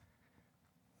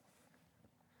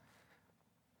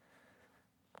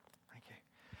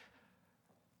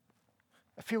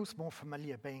feels more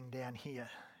familiar being down here.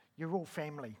 You're all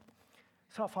family.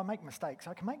 So if I make mistakes,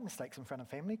 I can make mistakes in front of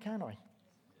family, can't I?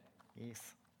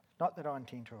 Yes. Not that I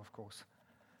intend to, of course.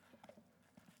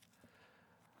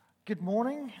 Good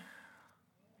morning.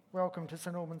 Welcome to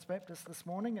St Albans Baptist this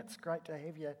morning. It's great to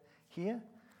have you here.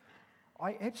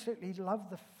 I absolutely love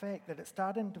the fact that it's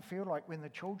starting to feel like when the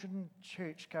children's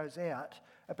church goes out,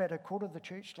 about a quarter of the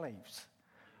church leaves.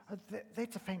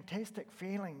 That's a fantastic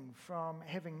feeling from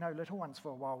having no little ones for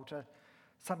a while to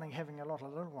suddenly having a lot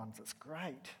of little ones. It's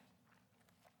great.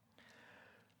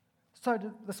 So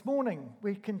this morning,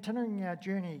 we're continuing our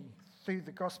journey through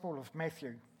the Gospel of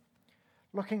Matthew,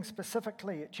 looking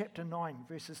specifically at chapter 9,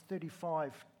 verses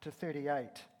 35 to 38.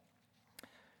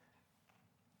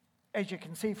 As you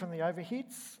can see from the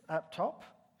overheads up top,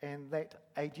 and that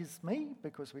ages me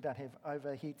because we don't have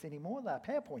overheads anymore, they're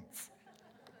PowerPoints.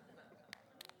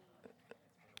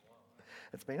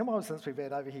 It's been a while since we've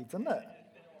had overheads, isn't it?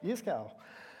 Yes, Carl.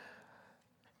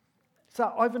 So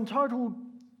I've entitled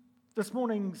this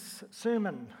morning's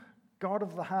sermon, God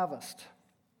of the Harvest.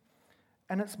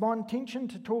 And it's my intention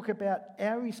to talk about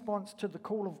our response to the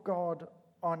call of God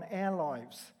on our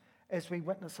lives as we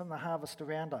witness in the harvest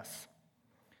around us.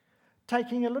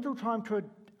 Taking a little time to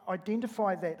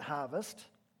identify that harvest,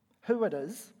 who it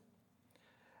is,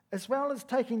 as well as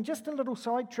taking just a little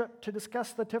side trip to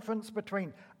discuss the difference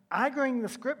between arguing the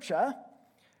scripture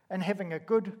and having a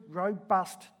good,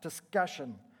 robust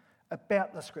discussion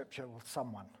about the scripture with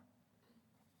someone.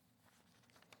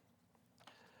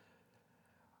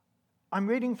 I'm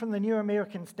reading from the New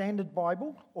American Standard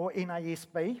Bible, or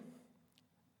NASB.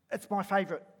 It's my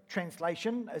favourite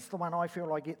translation. It's the one I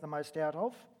feel I get the most out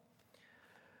of.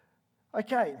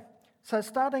 Okay, so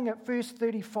starting at verse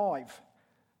 35,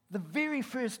 the very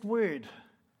first word,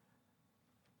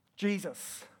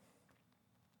 Jesus.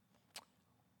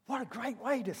 What a great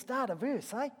way to start a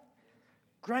verse, eh?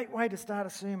 Great way to start a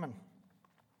sermon.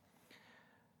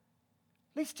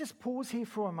 Let's just pause here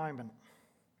for a moment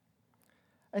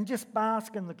and just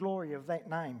bask in the glory of that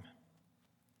name.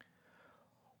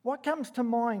 What comes to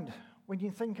mind when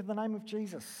you think of the name of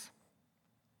Jesus?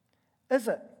 Is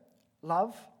it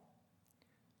love,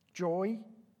 joy,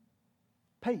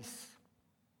 peace,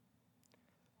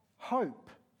 hope,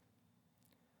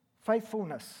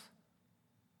 faithfulness,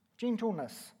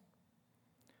 gentleness?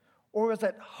 Or is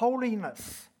it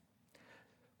holiness,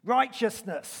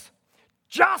 righteousness,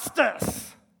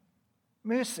 justice,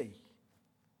 mercy?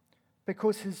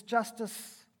 Because his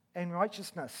justice and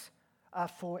righteousness are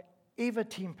forever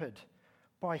tempered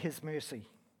by his mercy.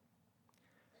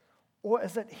 Or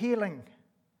is it healing,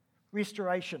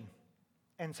 restoration,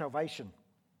 and salvation?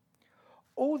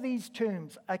 All these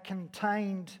terms are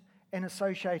contained and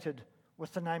associated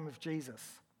with the name of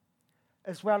Jesus,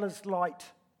 as well as light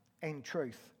and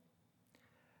truth.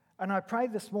 And I pray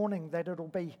this morning that it'll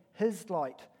be his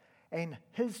light and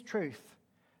his truth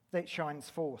that shines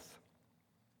forth.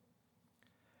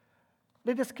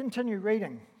 Let us continue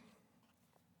reading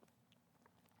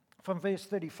from verse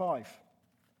 35.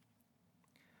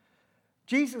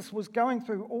 Jesus was going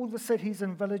through all the cities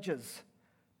and villages,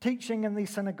 teaching in their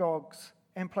synagogues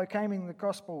and proclaiming the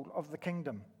gospel of the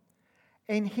kingdom,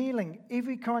 and healing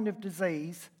every kind of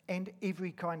disease and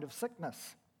every kind of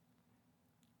sickness.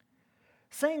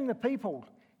 Seeing the people,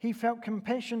 he felt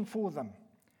compassion for them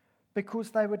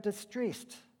because they were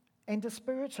distressed and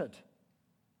dispirited,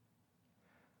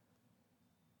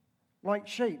 like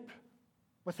sheep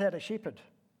without a shepherd.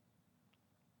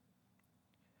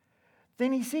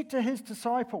 Then he said to his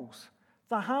disciples,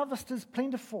 "The harvest is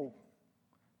plentiful,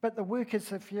 but the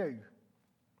workers are few.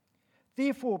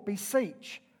 Therefore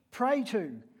beseech, pray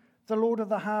to the Lord of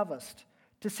the harvest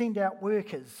to send out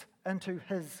workers into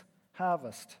his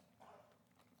harvest."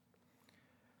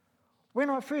 When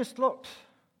I first looked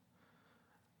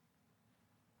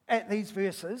at these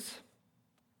verses,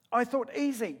 I thought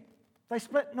easy. They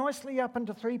split nicely up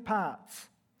into three parts: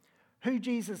 who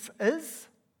Jesus is,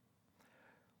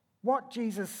 what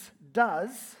Jesus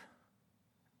does,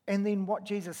 and then what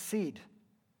Jesus said.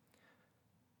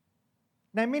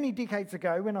 Now, many decades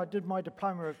ago, when I did my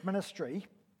diploma of ministry,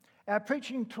 our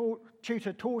preaching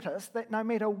tutor taught us that no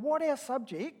matter what our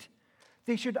subject,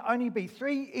 there should only be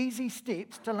 3 easy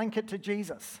steps to link it to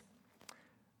Jesus.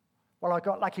 Well, I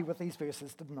got lucky with these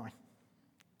verses, didn't I?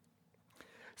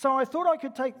 So I thought I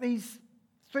could take these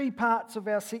 3 parts of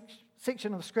our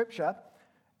section of Scripture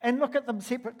and look at them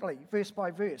separately, verse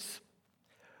by verse.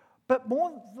 But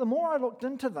the more I looked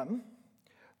into them,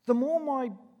 the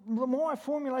more I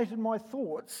formulated my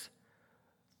thoughts,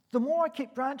 the more I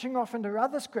kept branching off into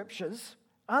other scriptures,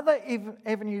 other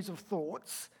avenues of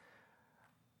thoughts,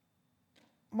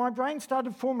 my brain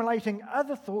started formulating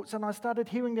other thoughts and I started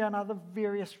hearing down other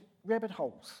various rabbit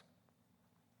holes.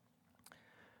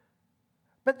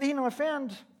 But then I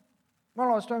found, while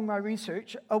I was doing my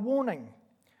research, a warning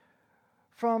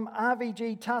from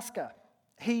R.V.G. Tasker.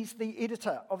 He's the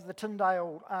editor of the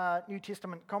Tyndale New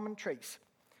Testament commentaries.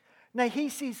 Now, he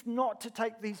says not to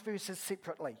take these verses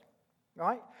separately,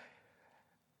 right?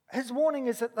 His warning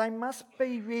is that they must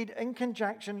be read in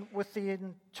conjunction with the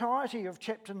entirety of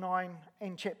chapter 9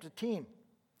 and chapter 10.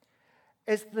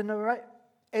 As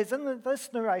in this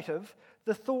narrative,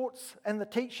 the thoughts and the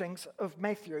teachings of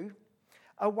Matthew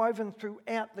are woven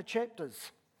throughout the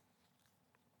chapters.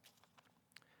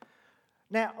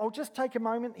 Now, I'll just take a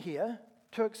moment here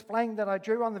to explain that I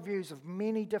drew on the views of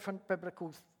many different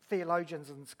biblical theologians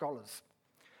and scholars,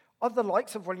 of the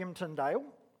likes of William Tyndale,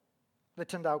 the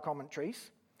Tyndale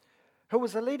commentaries, who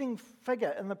was a leading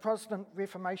figure in the Protestant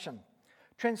Reformation,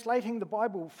 translating the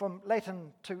Bible from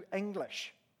Latin to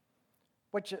English,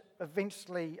 which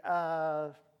eventually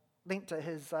led to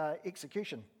his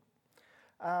execution.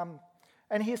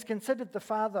 And he is considered the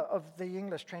father of the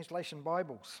English translation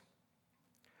Bibles.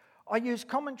 I use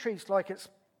commentaries like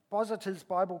Expositor's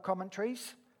Bible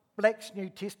Commentaries, Black's New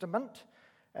Testament,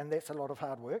 and that's a lot of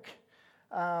hard work,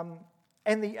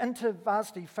 and the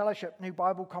InterVarsity Fellowship New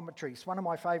Bible Commentaries, one of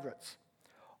my favourites.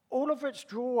 All of which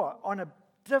draw on a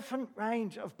different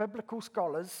range of biblical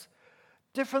scholars,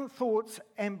 different thoughts,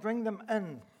 and bring them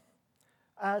in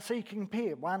so you can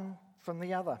compare one from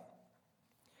the other.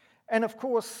 And of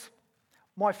course,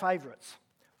 my favourites,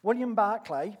 William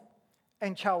Barclay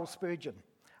and Charles Spurgeon,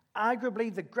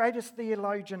 arguably the greatest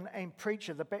theologian and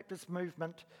preacher the Baptist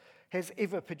movement has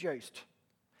ever produced.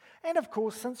 And of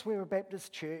course, since we're a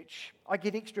Baptist church, I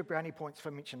get extra brownie points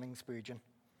for mentioning Spurgeon.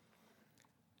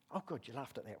 Oh, good, you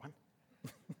laughed at that one.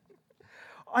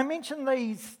 I mention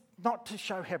these not to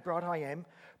show how bright I am,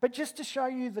 but just to show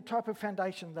you the type of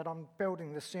foundation that I'm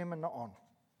building the sermon on.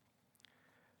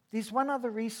 There's one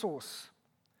other resource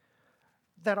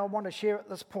that I want to share at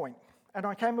this point, and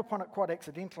I came upon it quite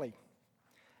accidentally.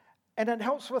 And it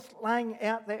helps with laying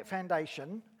out that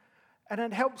foundation, and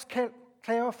it helps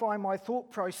clarify my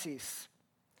thought process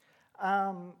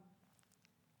and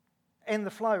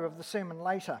the flow of the sermon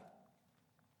later.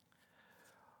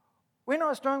 When I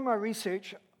was doing my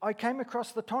research, I came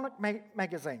across the Tonic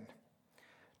magazine.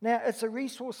 Now, it's a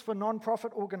resource for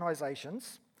non-profit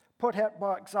organisations put out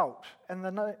by Exalt, and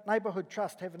the Neighbourhood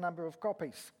Trust have a number of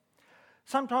copies.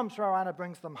 Sometimes Rowana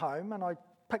brings them home, and I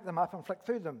pick them up and flick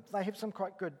through them. They have some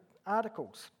quite good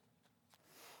articles.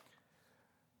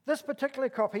 This particular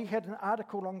copy had an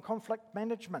article on conflict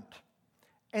management,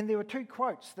 and there were two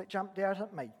quotes that jumped out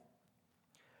at me.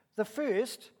 The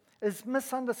first is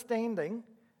misunderstanding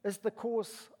is the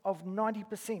cause of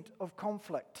 90% of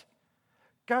conflict.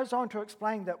 Goes on to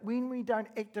explain that when we don't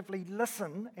actively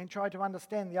listen and try to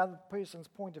understand the other person's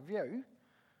point of view,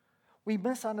 we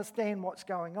misunderstand what's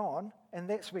going on, and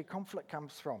that's where conflict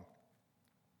comes from.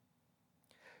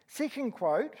 Second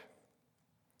quote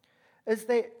is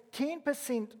that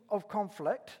 10% of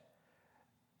conflict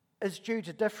is due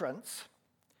to difference.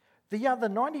 The other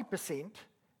 90%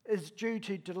 is due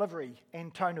to delivery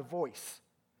and tone of voice.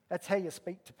 That's how you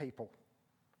speak to people.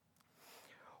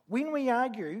 When we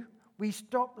argue, we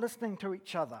stop listening to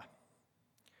each other.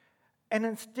 And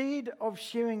instead of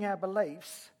sharing our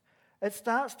beliefs, it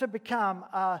starts to become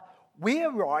a,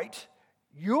 we're right,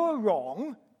 you're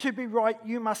wrong, to be right,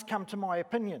 you must come to my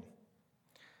opinion.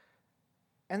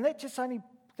 And that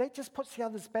just puts the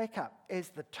others back up. As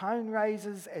the tone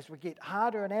raises, as we get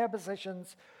harder in our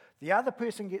positions, the other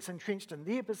person gets entrenched in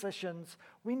their positions,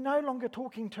 we're no longer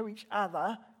talking to each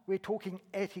other, we're talking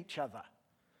at each other.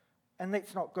 And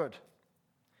that's not good.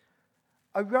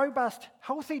 A robust,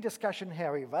 healthy discussion,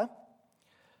 however,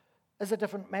 is a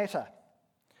different matter.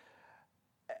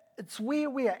 It's where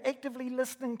we are actively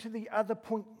listening to the other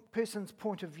person's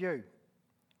point of view.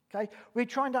 Okay? We're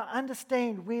trying to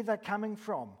understand where they're coming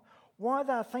from, why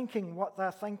they're thinking what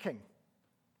they're thinking.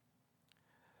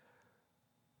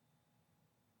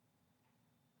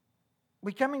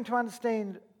 We're coming to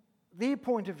understand their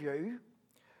point of view,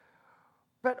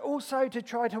 but also to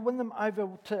try to win them over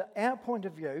to our point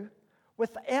of view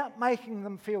without making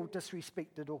them feel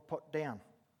disrespected or put down.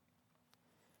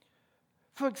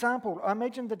 For example, I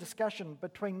imagine the discussion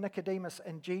between Nicodemus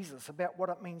and Jesus about what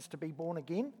it means to be born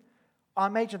again. I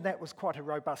imagine that was quite a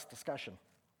robust discussion.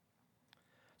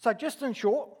 So just in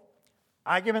short,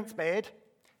 argument's bad,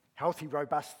 healthy,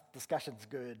 robust discussion's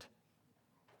good.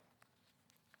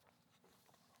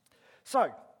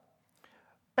 So,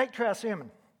 back to our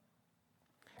sermon.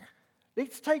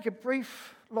 Let's take a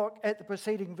brief look at the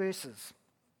preceding verses.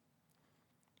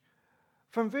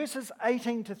 From verses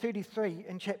 18 to 33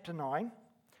 in chapter 9,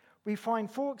 we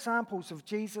find 4 examples of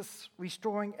Jesus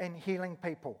restoring and healing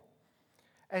people.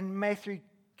 And Matthew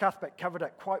Cuthbert covered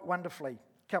it quite wonderfully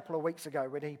a couple of weeks ago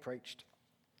when he preached.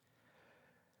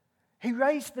 He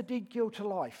raised the dead girl to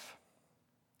life.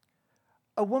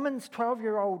 A woman's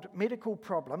 12-year-old medical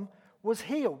problem was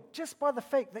healed just by the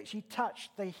fact that she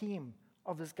touched the hem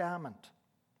of his garment.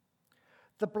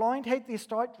 The blind had their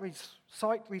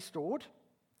sight restored,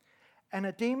 and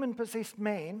a demon-possessed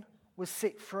man was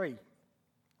set free.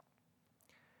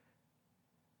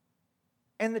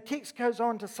 And the text goes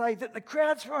on to say that the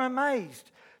crowds were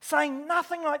amazed, saying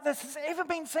nothing like this has ever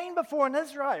been seen before in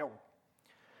Israel.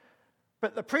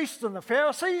 But the priests and the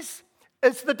Pharisees,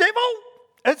 it's the devil,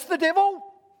 it's the devil.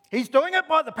 He's doing it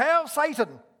by the power of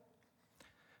Satan.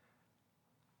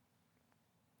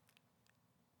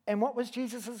 And what was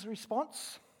Jesus'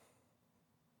 response?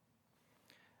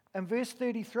 In verse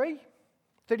 35,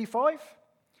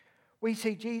 we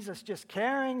see Jesus just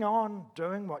carrying on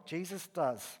doing what Jesus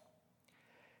does.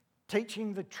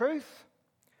 Teaching the truth,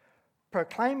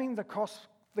 proclaiming the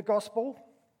gospel,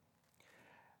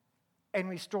 and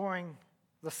restoring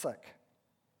the sick.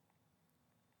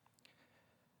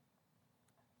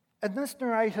 In this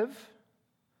narrative,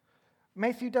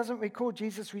 Matthew doesn't record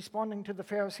Jesus responding to the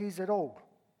Pharisees at all.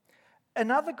 In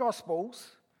other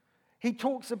Gospels, he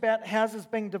talks about houses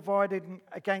being divided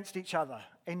against each other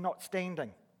and not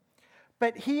standing.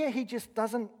 But here he just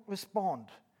doesn't respond.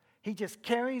 He just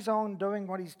carries on doing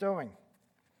what he's doing.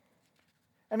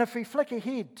 And if we flick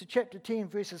ahead to chapter 10,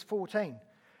 verses 14,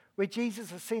 where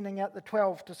Jesus is sending out the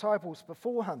 12 disciples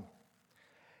before him,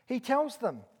 he tells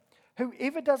them,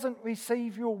 "Whoever doesn't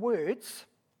receive your words,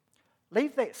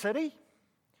 leave that city,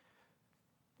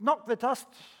 knock the dust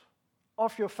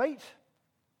off your feet,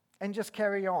 and just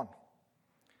carry on."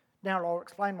 Now I'll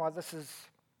explain why this is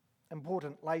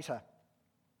important later.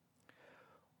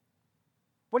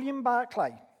 William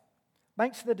Barclay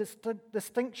makes the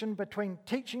distinction between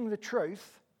teaching the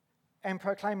truth and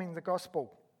proclaiming the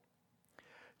gospel.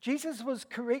 Jesus was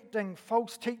correcting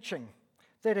false teaching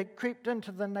that had crept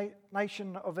into the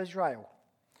nation of Israel,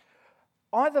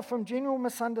 either from general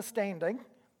misunderstanding,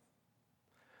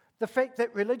 the fact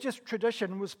that religious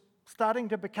tradition was starting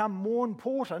to become more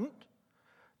important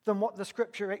than what the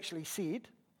scripture actually said,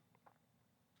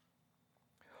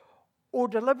 or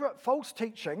deliberate false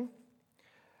teaching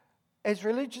as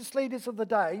religious leaders of the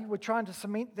day were trying to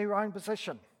cement their own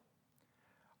position,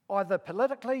 either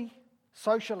politically,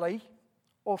 socially,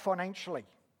 or financially.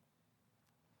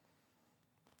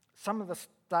 Some of this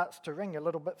starts to ring a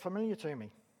little bit familiar to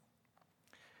me.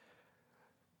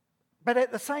 But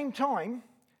at the same time,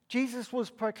 Jesus was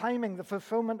proclaiming the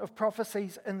fulfillment of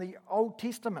prophecies in the Old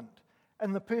Testament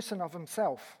in the person of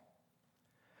himself.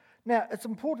 Now, it's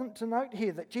important to note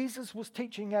here that Jesus was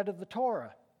teaching out of the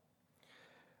Torah,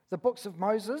 the books of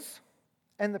Moses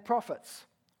and the prophets,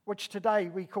 which today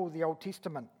we call the Old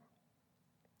Testament.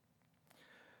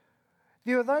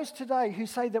 There are those today who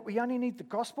say that we only need the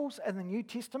Gospels and the New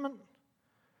Testament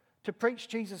to preach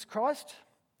Jesus Christ.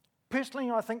 Personally,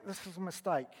 I think this is a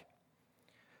mistake.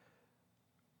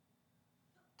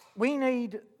 We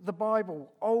need the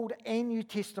Bible, Old and New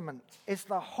Testament, as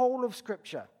the whole of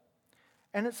Scripture.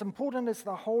 And it's important as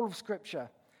the whole of Scripture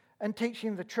in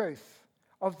teaching the truth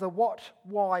of the what,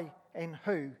 why, and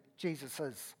who Jesus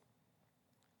is.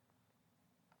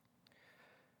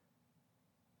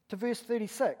 To verse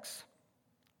 36.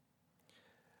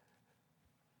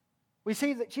 We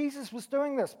see that Jesus was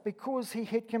doing this because he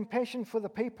had compassion for the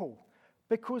people,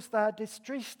 because they are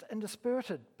distressed and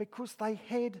dispirited, because they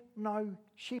had no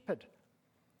shepherd.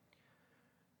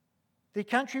 Their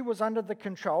country was under the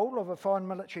control of a foreign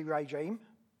military regime,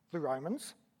 the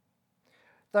Romans.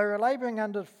 They were labouring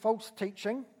under false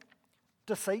teaching,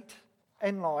 deceit,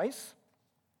 and lies.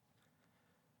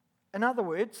 In other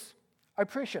words,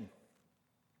 oppression.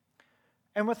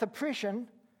 And with oppression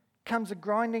comes a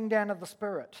grinding down of the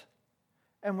spirit.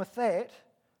 And with that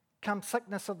comes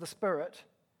sickness of the spirit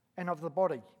and of the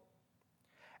body.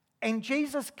 And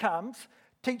Jesus comes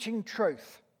teaching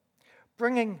truth,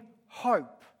 bringing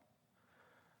hope.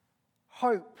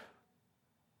 Hope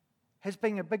has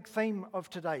been a big theme of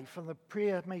today from the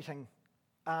prayer meeting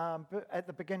at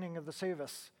the beginning of the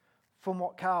service, from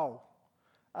what Carl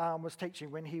was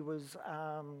teaching when he was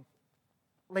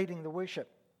leading the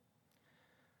worship.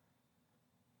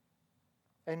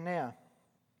 And now,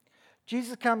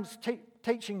 Jesus comes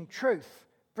teaching truth,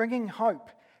 bringing hope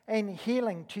and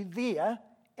healing to their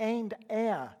and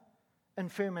our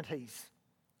infirmities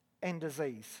and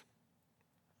disease.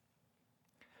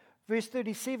 Verse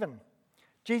 37,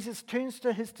 Jesus turns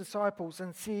to his disciples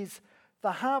and says,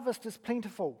 The harvest is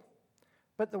plentiful,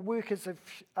 but the workers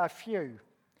are few.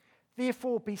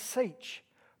 Therefore beseech,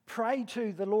 pray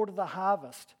to the Lord of the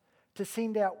harvest to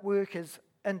send out workers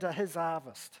into his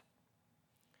harvest.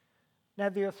 Now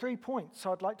there are 3 points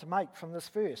I'd like to make from this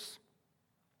verse.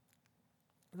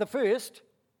 The first,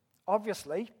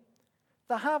 obviously,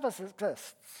 the harvest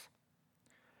exists.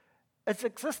 It's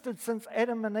existed since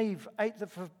Adam and Eve ate the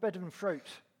forbidden fruit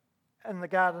in the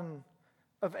Garden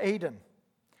of Eden.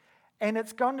 And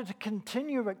it's going to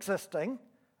continue existing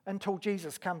until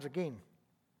Jesus comes again.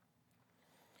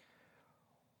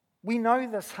 We know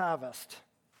this harvest.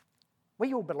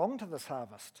 We all belong to this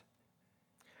harvest.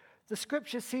 The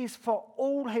scripture says, "For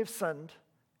all have sinned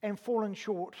and fallen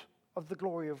short of the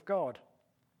glory of God."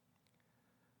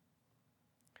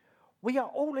 We are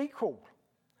all equal.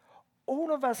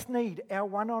 All of us need our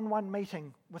one-on-one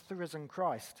meeting with the risen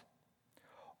Christ.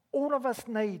 All of us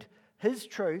need his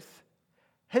truth,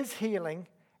 his healing,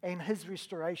 and his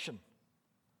restoration,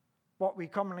 what we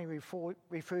commonly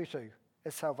refer to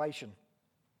as salvation.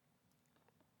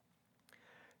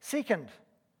 Second,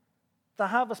 the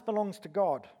harvest belongs to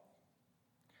God.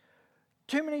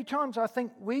 Too many times I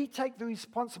think we take the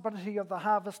responsibility of the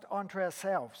harvest onto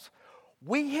ourselves.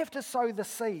 We have to sow the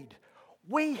seed.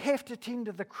 We have to tend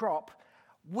to the crop.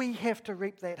 We have to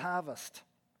reap that harvest.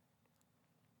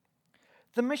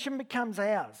 The mission becomes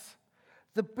ours.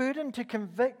 The burden to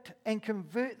convict and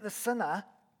convert the sinner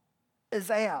is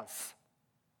ours.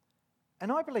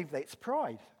 And I believe that's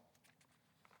pride.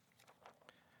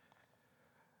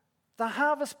 The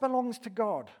harvest belongs to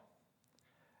God.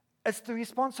 It's the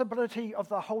responsibility of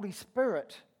the Holy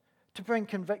Spirit to bring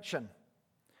conviction.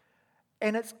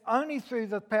 And it's only through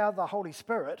the power of the Holy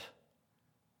Spirit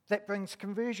that brings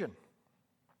conversion.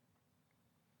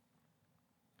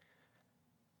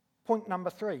 Point number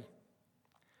 3.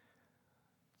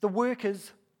 The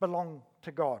workers belong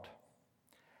to God.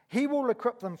 He will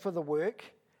equip them for the work.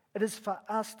 It is for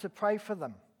us to pray for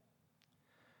them.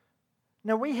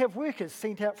 Now, we have workers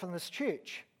sent out from this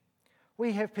church.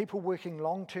 We have people working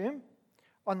long-term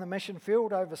on the mission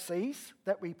field overseas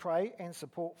that we pray and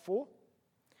support for.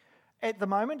 At the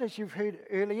moment, as you've heard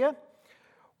earlier,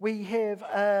 we have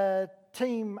a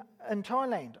team in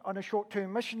Thailand on a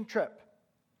short-term mission trip.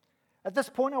 At this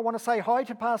point, I want to say hi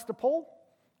to Pastor Paul,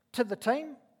 to the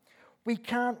team. We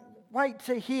can't wait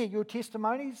to hear your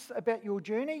testimonies about your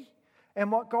journey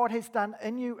and what God has done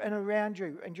in you and around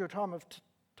you in your time of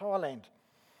Thailand.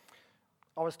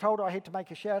 I was told I had to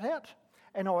make a shout out,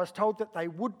 and I was told that they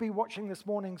would be watching this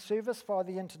morning's service via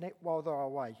the internet while they're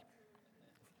away.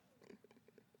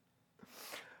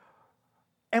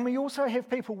 And we also have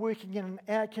people working in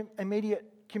our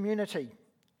immediate community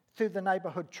through the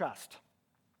Neighbourhood Trust.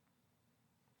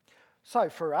 So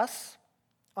for us,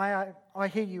 I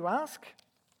hear you ask,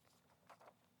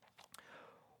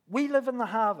 we live in the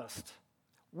harvest.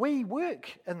 We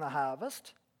work in the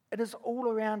harvest. It is all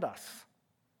around us.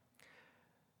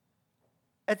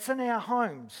 It's in our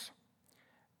homes.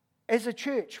 As a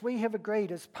church, we have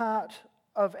agreed as part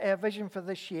of our vision for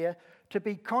this year to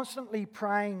be constantly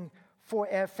praying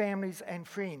for our families and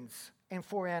friends and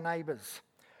for our neighbours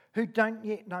who don't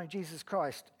yet know Jesus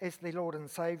Christ as their Lord and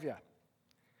Saviour.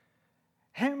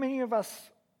 How many of us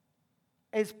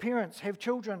as parents have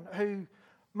children who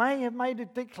may have made a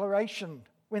declaration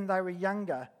when they were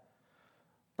younger,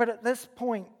 but at this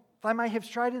point they may have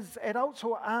strayed as adults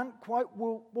or aren't quite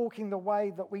walking the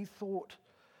way that we thought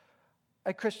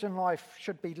a Christian life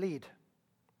should be led?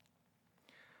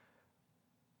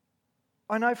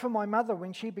 I know for my mother,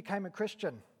 when she became a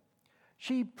Christian,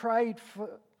 she prayed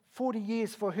for 40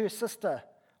 years for her sister,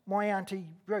 my Auntie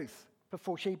Ruth,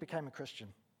 before she became a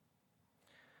Christian.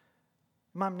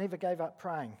 Mum never gave up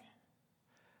praying.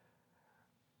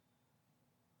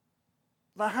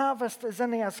 The harvest is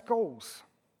in our schools.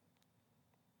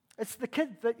 It's the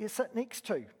kid that you sit next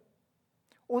to,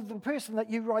 or the person that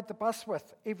you ride the bus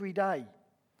with every day.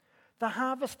 The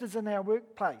harvest is in our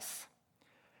workplace.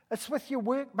 It's with your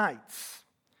workmates,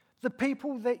 the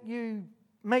people that you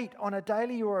meet on a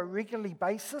daily or a regular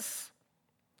basis,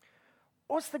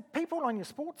 or it's the people on your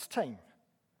sports team.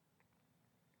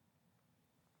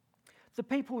 The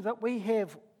people that we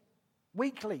have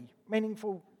weekly,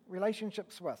 meaningful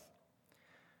relationships with.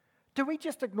 Do we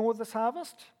just ignore this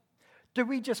harvest? Do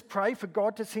we just pray for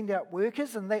God to send out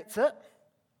workers and that's it?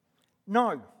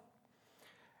 No.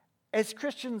 As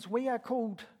Christians, we are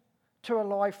called to a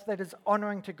life that is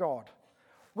honouring to God.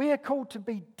 We are called to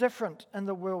be different in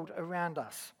the world around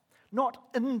us. Not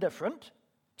indifferent,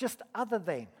 just other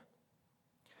than.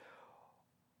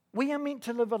 We are meant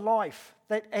to live a life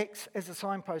that acts as a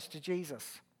signpost to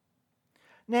Jesus.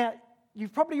 Now,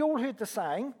 you've probably all heard the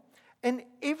saying, in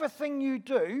everything you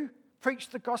do, preach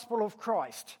the gospel of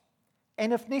Christ.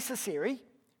 And if necessary,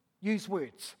 use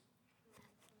words.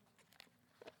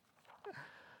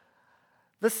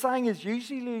 This saying is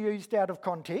usually used out of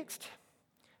context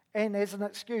and as an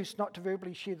excuse not to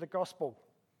verbally share the gospel.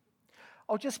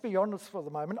 I'll just be honest for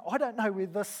the moment. I don't know where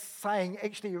this saying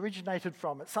actually originated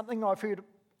from. It's something I've heard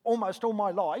almost all my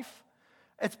life.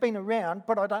 It's been around,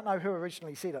 but I don't know who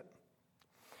originally said it.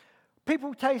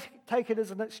 People take it as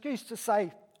an excuse to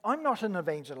say, I'm not an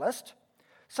evangelist,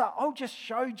 so I'll just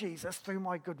show Jesus through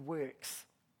my good works.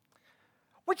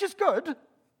 Which is good.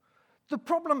 The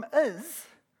problem is,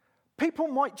 people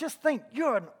might just think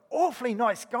you're an awfully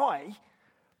nice guy,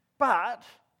 but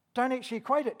don't actually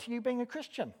equate it to you being a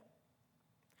Christian.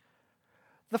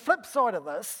 The flip side of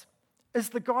this is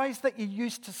the guys that you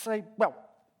used to see,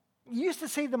 you used to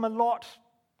see them a lot,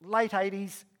 late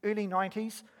 80s, early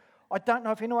 90s. I don't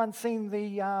know if anyone's seen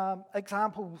the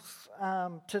examples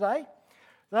today.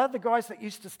 They're the guys that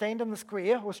used to stand in the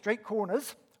square or street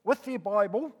corners with their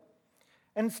Bible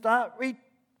and start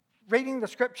reading the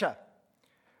scripture.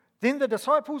 Then the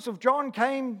disciples of John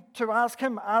came to ask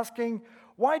him, asking,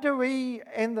 why do we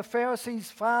and the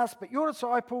Pharisees fast, but your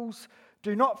disciples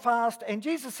do not fast? And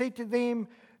Jesus said to them,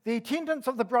 the attendants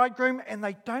of the bridegroom, and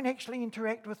they don't actually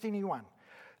interact with anyone.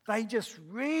 They just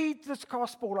read this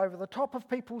gospel over the top of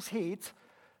people's heads,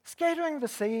 scattering the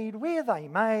seed where they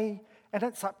may, and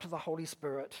it's up to the Holy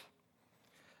Spirit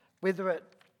whether it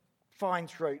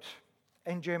finds root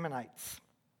and germinates.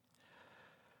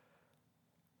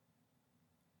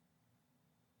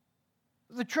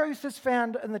 The truth is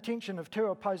found in the tension of two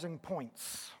opposing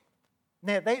points.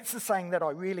 Now, that's the saying that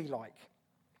I really like.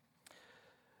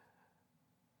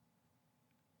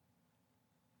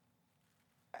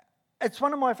 It's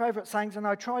one of my favourite sayings, and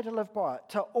I try to live by it,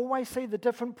 to always see the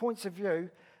different points of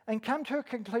view and come to a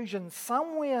conclusion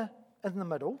somewhere in the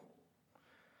middle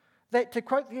that, to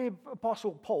quote the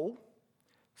Apostle Paul,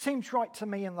 seems right to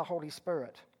me in the Holy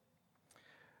Spirit.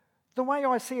 The way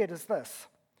I see it is this.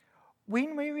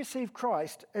 When we receive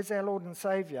Christ as our Lord and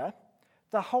Saviour,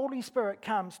 the Holy Spirit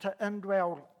comes to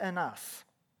indwell in us.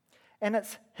 And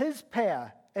it's His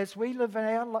power as we live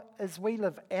our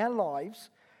lives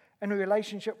in a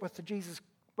relationship with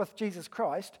Jesus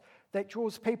Christ that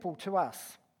draws people to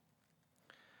us.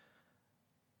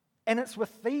 And it's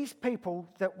with these people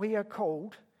that we are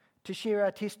called to share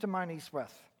our testimonies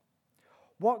with.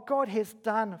 What God has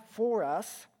done for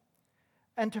us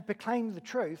and to proclaim the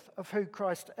truth of who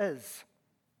Christ is.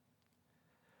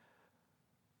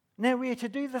 Now we are to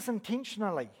do this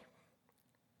intentionally,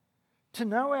 to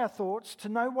know our thoughts, to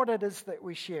know what it is that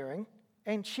we're sharing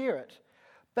and share it,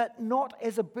 but not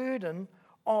as a burden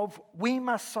of we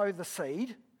must sow the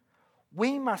seed,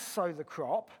 we must sow the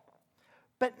crop,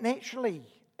 but naturally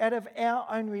out of our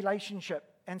own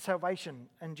relationship and salvation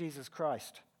in Jesus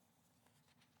Christ.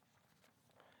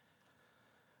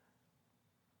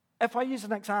 If I use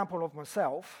an example of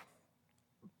myself,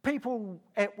 people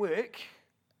at work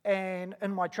and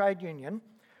in my trade union,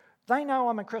 they know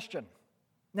I'm a Christian.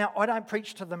 Now, I don't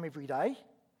preach to them every day.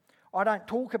 I don't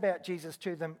talk about Jesus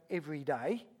to them every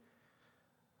day.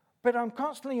 But I'm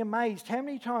constantly amazed how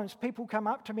many times people come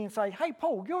up to me and say, hey,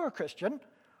 Paul, you're a Christian.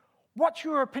 What's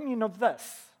your opinion of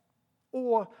this?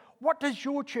 Or what does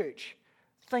your church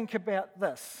think about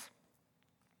this?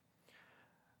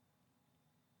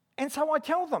 And so I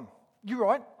tell them, you're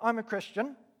right, I'm a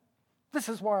Christian. This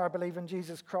is why I believe in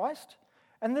Jesus Christ.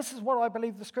 And this is what I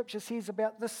believe the Scripture says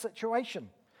about this situation.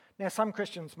 Now, some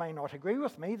Christians may not agree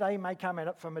with me. They may come at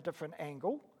it from a different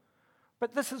angle.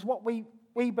 But this is what we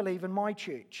believe in my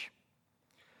church.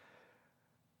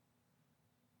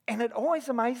 And it always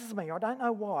amazes me, I don't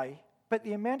know why, but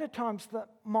the amount of times that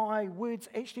my words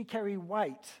actually carry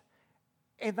weight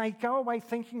and they go away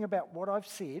thinking about what I've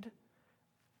said.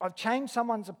 I've changed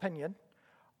someone's opinion.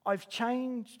 I've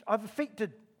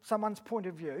affected someone's point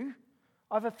of view.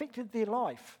 I've affected their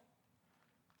life.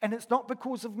 And it's not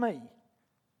because of me.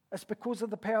 It's because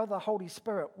of the power of the Holy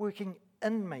Spirit working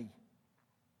in me.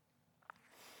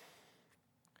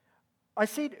 I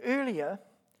said earlier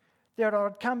that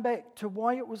I'd come back to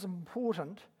why it was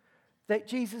important that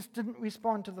Jesus didn't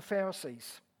respond to the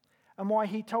Pharisees and why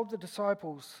he told the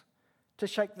disciples to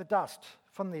shake the dust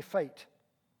from their feet.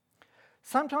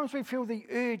 Sometimes we feel the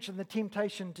urge and the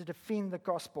temptation to defend the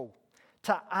gospel,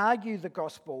 to argue the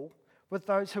gospel with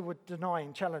those who would deny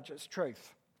and challenge its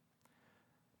truth.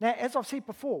 Now, as I've said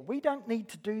before, we don't need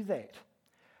to do that.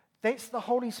 That's the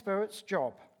Holy Spirit's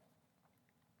job.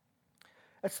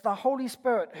 It's the Holy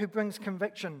Spirit who brings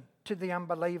conviction to the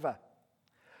unbeliever.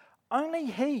 Only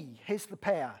He has the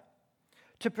power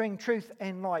to bring truth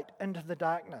and light into the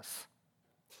darkness.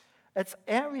 It's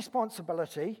our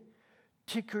responsibility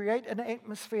to create an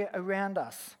atmosphere around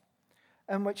us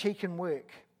in which he can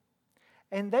work.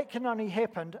 And that can only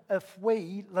happen if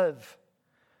we live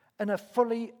in a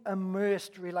fully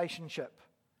immersed relationship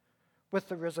with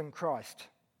the risen Christ.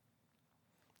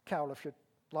 Carol, if you'd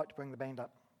like to bring the band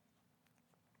up.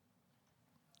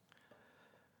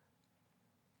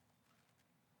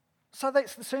 So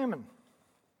that's the sermon.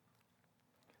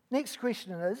 Next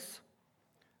question is,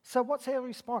 so what's our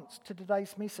response to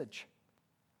today's message?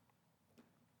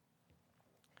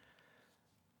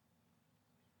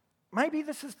 Maybe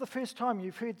this is the first time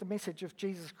you've heard the message of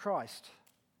Jesus Christ.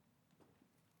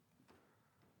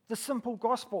 The simple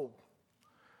gospel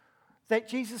that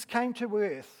Jesus came to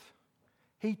earth.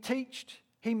 He taught,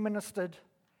 he ministered,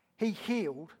 he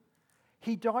healed,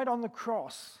 he died on the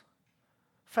cross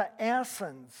for our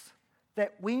sins,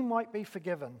 that we might be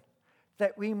forgiven,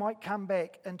 that we might come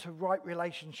back into right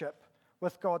relationship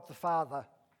with God the Father,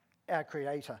 our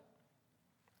Creator.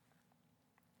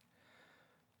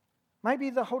 Maybe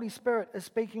the Holy Spirit is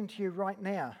speaking to you right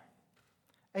now,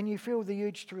 and you feel the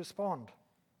urge to respond.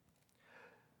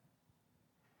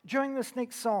 During this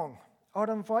next song, I'd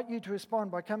invite you to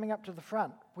respond by coming up to the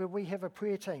front, where we have a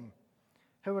prayer team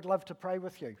who would love to pray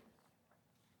with you.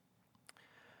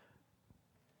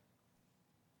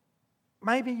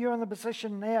 Maybe you're in the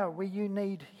position now where you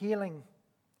need healing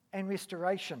and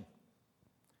restoration.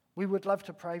 We would love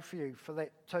to pray for you for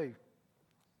that too.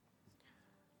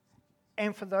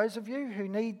 And for those of you who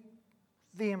need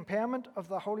the empowerment of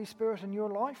the Holy Spirit in your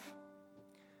life,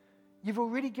 you've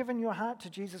already given your heart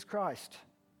to Jesus Christ,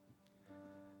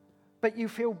 but you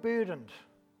feel burdened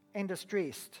and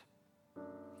distressed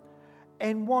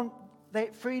and want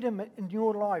that freedom in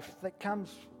your life that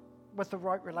comes with the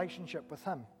right relationship with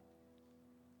Him.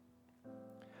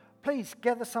 Please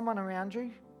gather someone around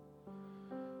you,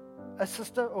 a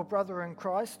sister or brother in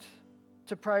Christ,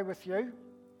 to pray with you.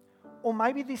 Or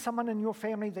maybe there's someone in your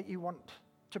family that you want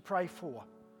to pray for,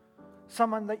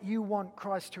 someone that you want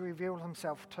Christ to reveal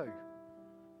Himself to.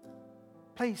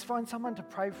 Please find someone to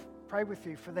pray with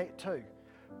you for that too.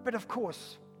 But of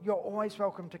course, you're always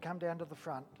welcome to come down to the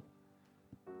front,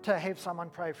 to have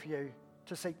someone pray for you,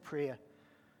 to seek prayer,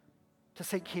 to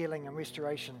seek healing and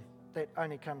restoration that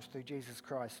only comes through Jesus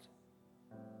Christ.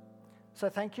 So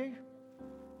thank you.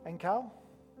 And Carl,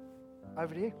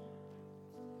 over to you.